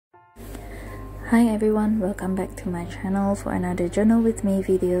Hi everyone, welcome back to my channel for another journal with me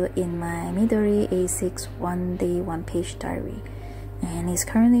video in my Midori A6 one day one page diary, and it's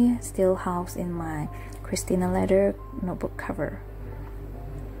currently still housed in my Cristina leather notebook cover.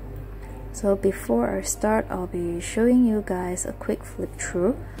 So before I start, I'll be showing you guys a quick flip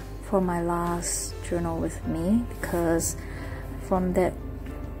through for my last journal with me, because from that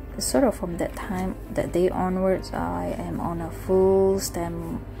day onwards, I am on a full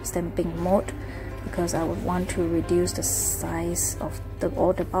stamping mode, because I would want to reduce the size of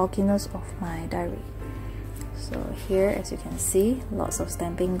all the bulkiness of my diary. So here, as you can see, lots of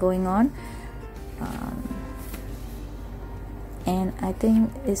stamping going on, and I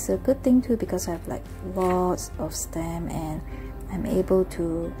think it's a good thing too, because I have like lots of stamp and I'm able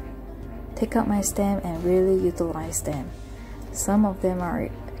to take out my stamp and really utilize them. Some of them are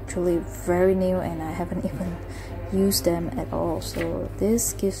actually very new and I haven't even used them at all, so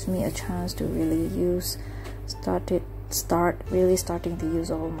this gives me a chance to really start really starting to use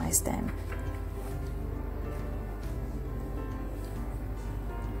all my stamp.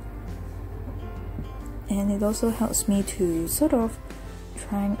 And it also helps me to sort of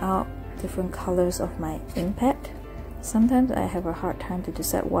trying out different colors of my ink pad. Sometimes I have a hard time to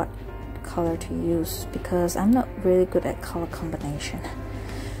decide what color to use because I'm not really good at color combination.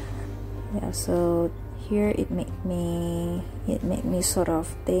 Yeah, so here it made me sort of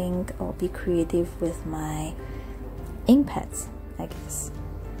think or be creative with my ink pads, I guess.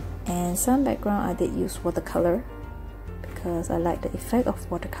 And some background I did use watercolor because I like the effect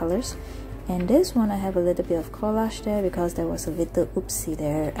of watercolors. And this one I have a little bit of collage there because there was a little oopsie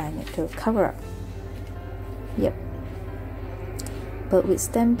there I need to cover up. Yep. But with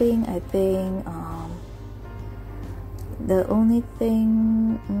stamping, I think the only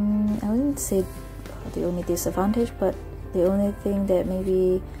thing, I wouldn't say the only disadvantage, but the only thing that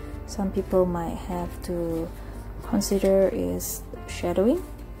maybe some people might have to consider is shadowing.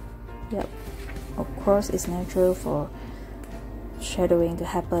 Yep, of course it's natural for shadowing to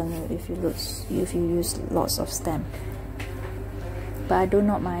happen if you use lots of stamp, but I do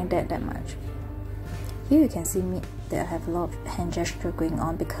not mind that much. Here you can see me that I have a lot of hand gesture going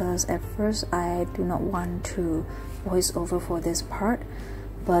on, because at first I do not want to voice over for this part,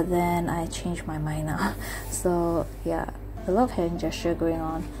 but then I changed my mind now. So yeah, a lot of hand gesture going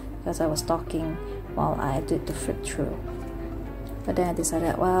on because I was talking while I did the flip through. But then I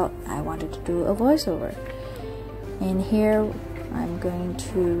decided, well, I wanted to do a voiceover. And here I'm going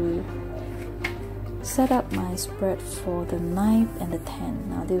to set up my spread for the 9th and the 10th.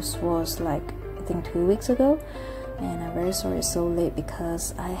 Now this was like, I think 2 weeks ago, and I'm very sorry it's so late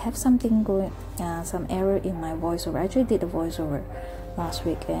because I have something going, some error in my voiceover. I actually did the voiceover last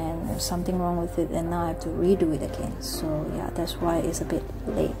week and there's something wrong with it, and now I have to redo it again. So yeah, that's why it's a bit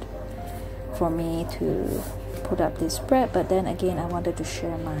late for me to put up this spread. But then again, I wanted to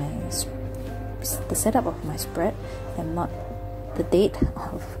share the setup of my spread and not the date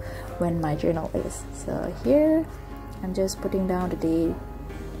of when my journal is. So here I'm just putting down the date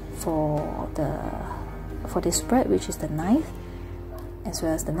for this spread, which is the 9th, as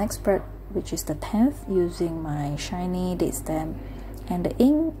well as the next spread, which is the 10th, using my shiny date stamp. And the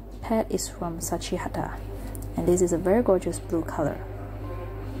ink pad is from Sachihata, and this is a very gorgeous blue color.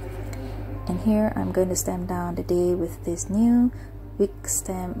 And here I'm going to stamp down the day with this new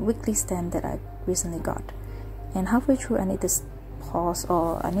weekly stamp that I recently got. And halfway through I need to pause,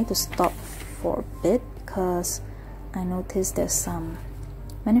 or I need to stop for a bit, because I noticed there's some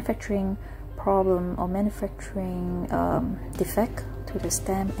manufacturing problem or manufacturing defect to the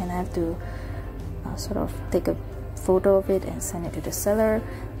stamp, and I have to sort of take a photo of it and send it to the seller.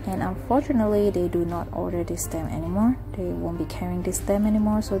 And unfortunately they do not order this stamp anymore. They won't be carrying this stamp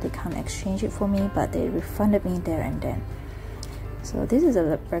anymore, so they can't exchange it for me, but they refunded me there and then. So this is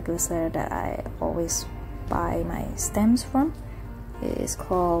a regular seller that I always buy my stamps from. It's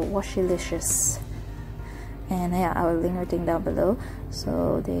called Washilicious, and yeah, I will link everything down below.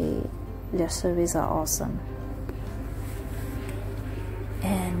 So their service are awesome.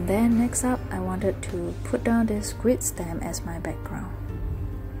 And then next up, I wanted to put down this grid stamp as my background.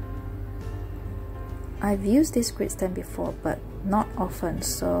 I've used this grid stamp before, but not often,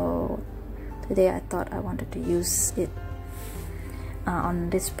 so today I thought I wanted to use it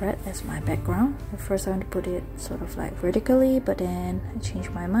on this spread as my background. At first I want to put it sort of like vertically, but then I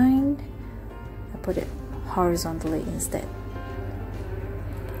changed my mind. I put it horizontally instead,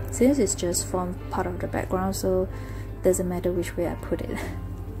 since it's just formed part of the background, so it doesn't matter which way I put it.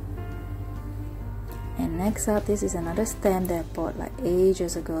 And next up, this is another stamp that I bought like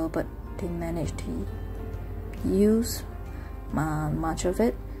ages ago, but didn't manage to use much of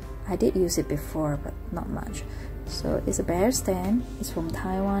it. I did use it before, but not much. So it's a bear stamp. It's from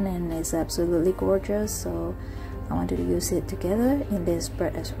Taiwan and it's absolutely gorgeous, so I wanted to use it together in this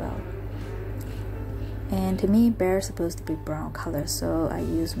spread as well. And to me, bear is supposed to be brown color, so I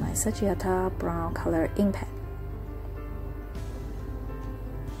use my Sachiata brown color ink pad.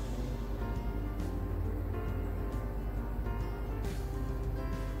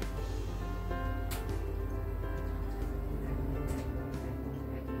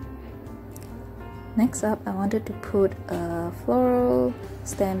 Next up, I wanted to put a floral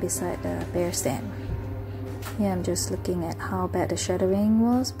stamp beside the bear stamp. Yeah, I'm just looking at how bad the shadowing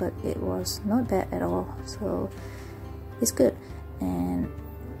was, but it was not bad at all, so it's good. And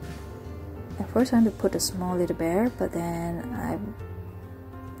at first I wanted to put a small little bear, but then I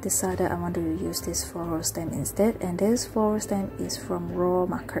decided I wanted to use this floral stamp instead, and this floral stamp is from Raw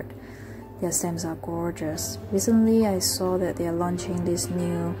Market. Their stamps are gorgeous. Recently I saw that they are launching this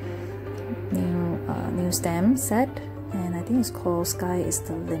new stamp set, and I think it's called Sky is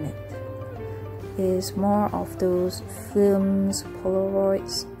the Limit. It's more of those films,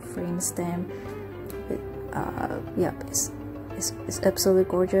 Polaroids, frame stamp. Yeah, it's absolutely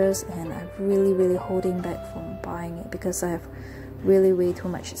gorgeous, and I'm really holding back from buying it because I have really way too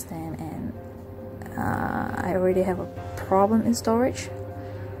much stamp, and I already have a problem in storage.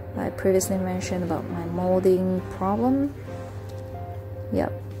 I previously mentioned about my molding problem.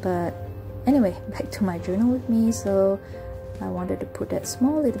 Yep, but anyway, back to my journal with me. So I wanted to put that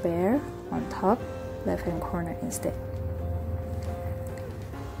small little bear on top left hand corner instead.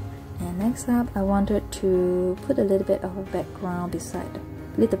 And next up, I wanted to put a little bit of a background beside the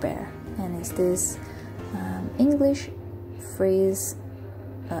little bear, and it's this English phrase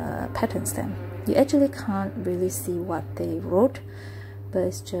pattern stamp. You actually can't really see what they wrote, but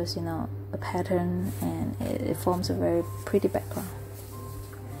it's just, you know, a pattern, and it forms a very pretty background.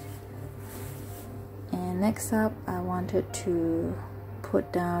 And next up, I wanted to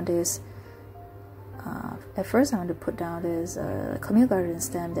put down this at first I wanted to put down this Camille Garden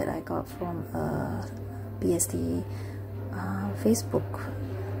stamp that I got from BSD Facebook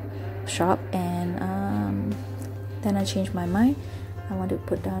shop, and then I changed my mind. I wanted to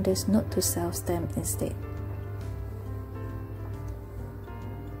put down this note to self stamp instead.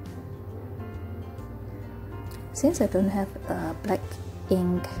 Since I don't have black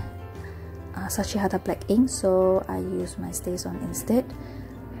ink, Sachiata black ink, so I use my StayOn instead.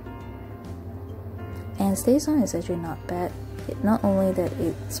 And StayOn is actually not bad. Not only that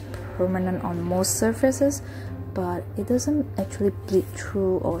it's permanent on most surfaces, but it doesn't actually bleed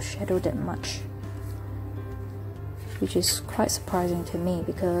through or shadow that much, which is quite surprising to me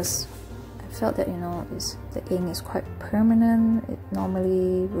because I felt that, you know, the ink is quite permanent. It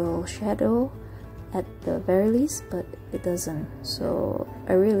normally will shadow at the very least, but it doesn't. So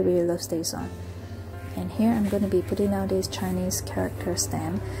I really love StayOn. And here I'm going to be putting out this Chinese character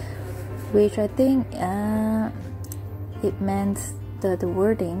stamp, which I think it meant that the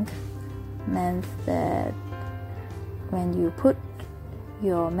wording meant that when you put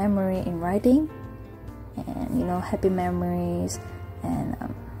your memory in writing, and you know, happy memories and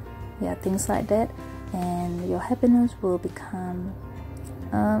yeah, things like that, and your happiness will become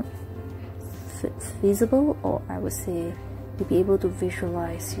feasible, or I would say you'll be able to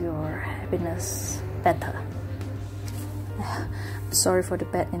visualize your happiness better. Sorry for the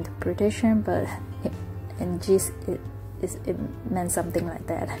bad interpretation, but it meant something like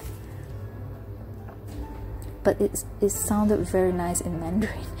that. But it sounded very nice in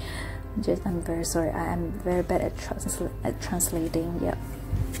Mandarin. I'm very sorry. I am very bad at translating. Yep.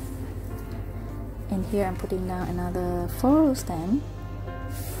 And here I'm putting down another floral stamp,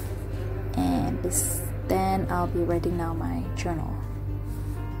 and then I'll be writing down my journal.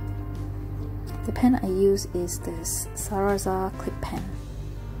 The pen I use is this Sarasa clip pen.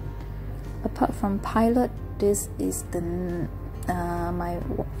 Apart from Pilot, this is the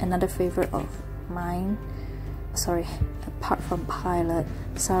another favorite of mine. Sorry, apart from Pilot,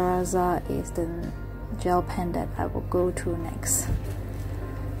 Sarasa is the gel pen that I will go to next.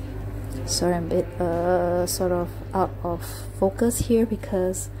 Sorry, I'm a bit sort of out of focus here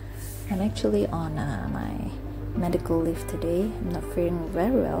because I'm actually on my medical leave today. I'm not feeling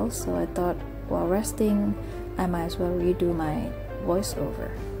very well, so I thought while resting I might as well redo my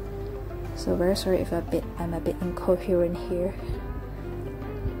voiceover. So very sorry if I'm a bit incoherent here.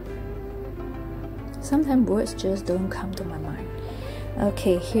 Sometimes words just don't come to my mind.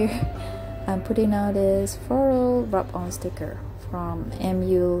 Okay, here I'm putting out this floral rub-on sticker from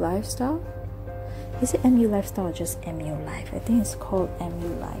MU Lifestyle. Is it MU Lifestyle or just MU Life? I think it's called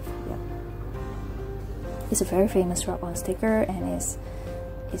MU Life. Yeah. It's a very famous rub-on sticker, and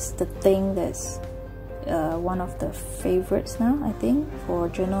it's the thing that's one of the favorites now, I think, for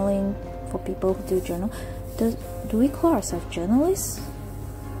journaling, for people who do journal. Do we call ourselves journalists?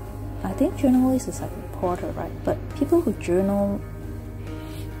 I think journalist is like reporter, right? But people who journal,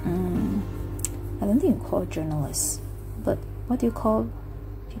 I don't think you call journalists. But what do you call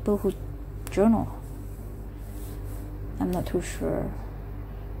people who journal? I'm not too sure.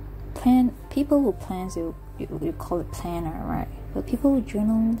 People who plans, you call it planner, right? But people who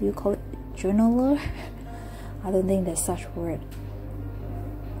journal, do you call it journaler? I don't think there's such word.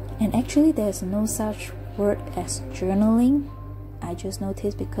 And actually there's no such word as journaling. I just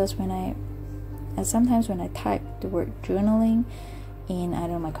noticed, because sometimes when I type the word journaling in, I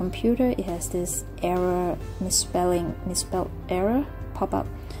don't know, my computer, it has this error, misspelled error pop up.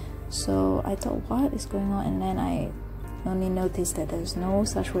 So I thought, what is going on? And then I only noticed that there's no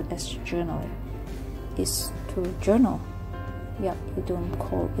such word as journaling. It's to journal. Yep, you don't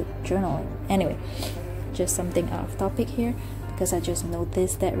call it journaling. Anyway, just something out of topic here, because I just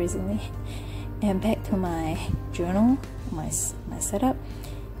noticed that recently. And back to my journal, my setup.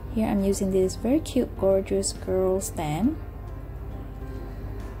 Here I'm using this very cute, gorgeous girl stamp,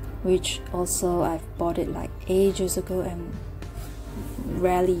 which also I've bought it like ages ago and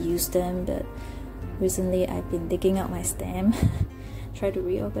rarely use them, but recently I've been digging out my stamp, try to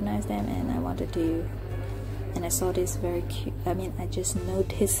reorganize them, and I saw this very cute, I just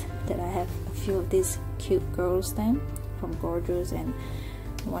noticed that I have a few of these cute girl stamp from Gorgeous, and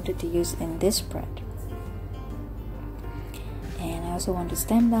I wanted to use in this spread. And I also want to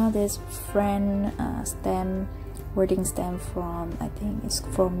stamp down this friend stamp, wording stamp from, I think it's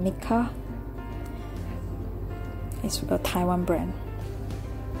from Mika. It's a Taiwan brand.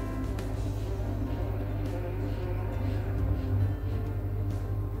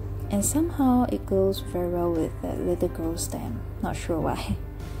 And somehow it goes very well with that little girl stamp. Not sure why.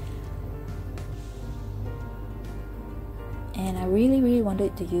 And I really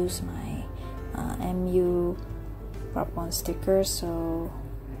wanted to use my MU rub-on sticker, so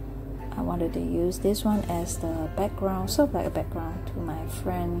I wanted to use this one as the background, sort of like a background to my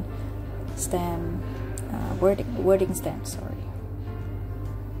friend stamp, wording stamp, sorry.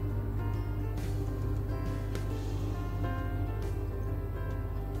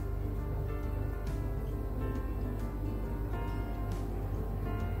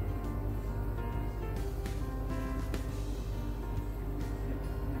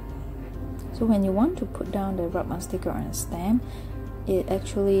 So when you want to put down the rub-on sticker on a stamp, you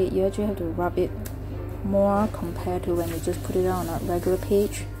actually have to rub it more compared to when you just put it on a regular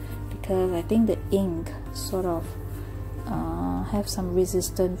page, because I think the ink sort of have some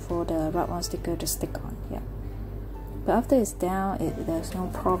resistance for the rub-on sticker to stick on. Yeah, but after it's down, there's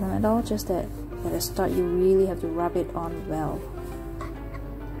no problem at all. Just that at the start you really have to rub it on well.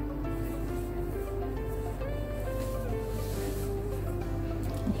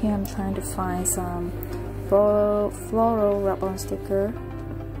 Here I'm trying to find some floral rub-on sticker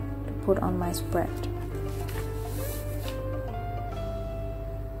to put on my spread.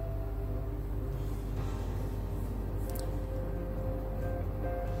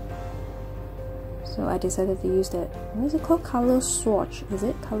 So I decided to use that, what is it called? Color swatch, is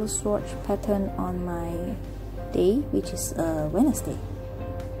it? Color swatch pattern on my day, which is Wednesday.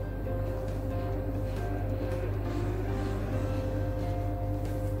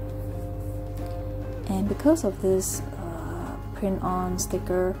 And because of this print-on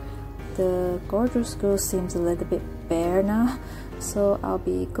sticker, the Gorgeous Girl seems a little bit bare now, so I'll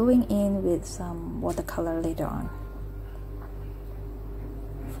be going in with some watercolor later on.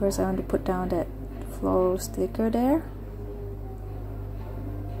 First I want to put down that floral sticker there.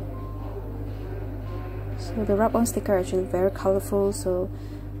 So the rub-on sticker is actually very colorful, so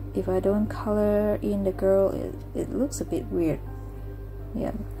if I don't color in the girl, it looks a bit weird.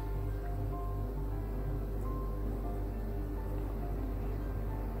 Yeah.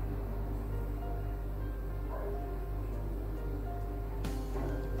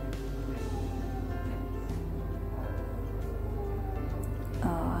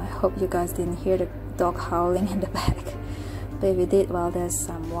 Hope you guys didn't hear the dog howling in the back, but if you did, well, there's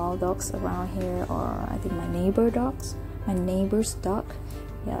some wild dogs around here, or I think my neighbor's dog,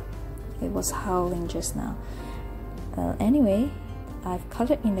 yeah, it was howling just now. Anyway, I've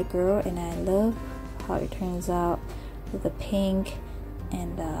colored in the girl, and I love how it turns out with the pink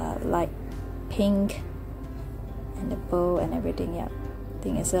and light pink and the bow and everything. Yeah, I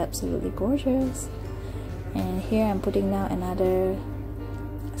think it's absolutely gorgeous. And here I'm putting down another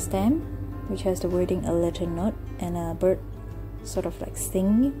stamp which has the wording "a little note" and a bird sort of like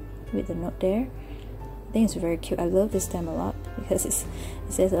singing with the note there. I think it's very cute. I love this stamp a lot because it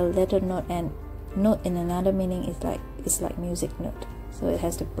says a letter note, and note in another meaning is like it's like music note. So it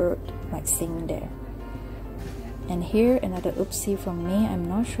has the bird like singing there. And here another oopsie from me. I'm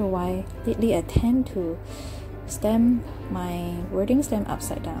not sure why lately I tend to stamp my wording stamp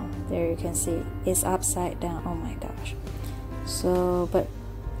upside down. There you can see it's upside down. Oh my gosh. So but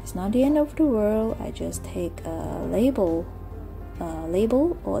it's not the end of the world. I just take a label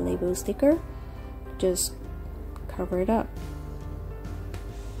or label sticker, just cover it up.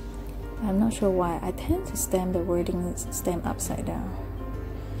 I'm not sure why I tend to stamp the wording stamp upside down.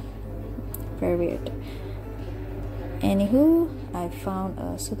 Very weird. Anywho, I found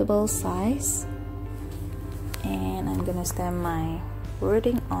a suitable size, and I'm gonna stamp my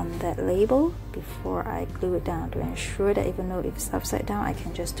wording on that label before I glue it down to ensure that even though if it's upside down, I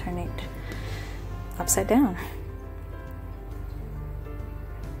can just turn it upside down.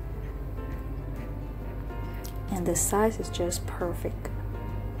 And the size is just perfect.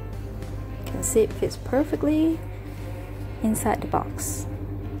 You can see it fits perfectly inside the box.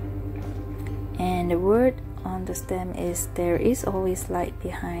 And the word on the stem is "There is always light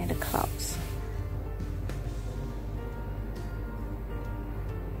behind the clouds."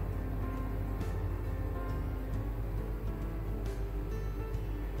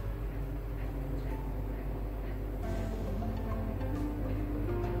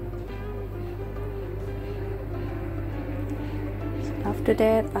 After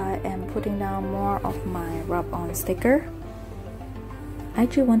that, I am putting down more of my rub-on sticker. I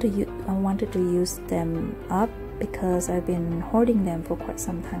actually wanted to use them up because I've been hoarding them for quite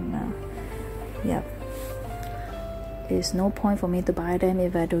some time now. Yep. There's no point for me to buy them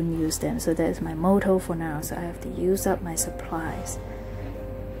if I don't use them. So that's my motto for now. So I have to use up my supplies.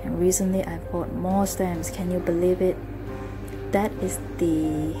 And recently I bought more stamps. Can you believe it? That is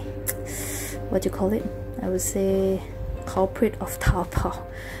the, what do you call it? I would say culprit of Taobao,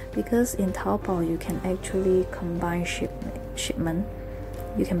 because in Taobao you can actually combine shipment.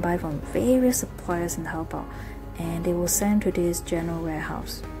 You can buy from various suppliers in Taobao, and they will send to this general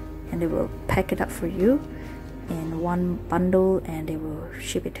warehouse, and they will pack it up for you in one bundle, and they will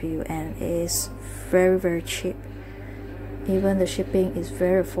ship it to you, and it is very cheap. Even the shipping is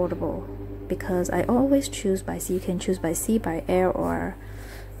very affordable, because I always choose by sea. You can choose by sea, by air, or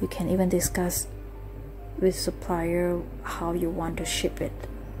you can even discuss with supplier how you want to ship it.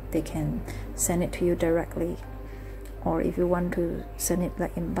 They can send it to you directly, or if you want to send it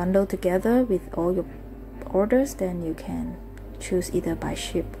like in bundle together with all your orders, then you can choose either by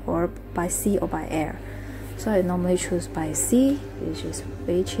ship or by sea or by air. So I normally choose by sea, which is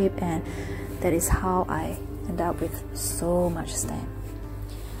very cheap, and that is how I end up with so much stamp.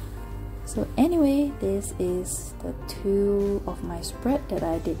 So anyway, this is the 2 of my spread that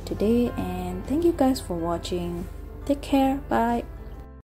I did today, and thank you guys for watching. Take care. Bye.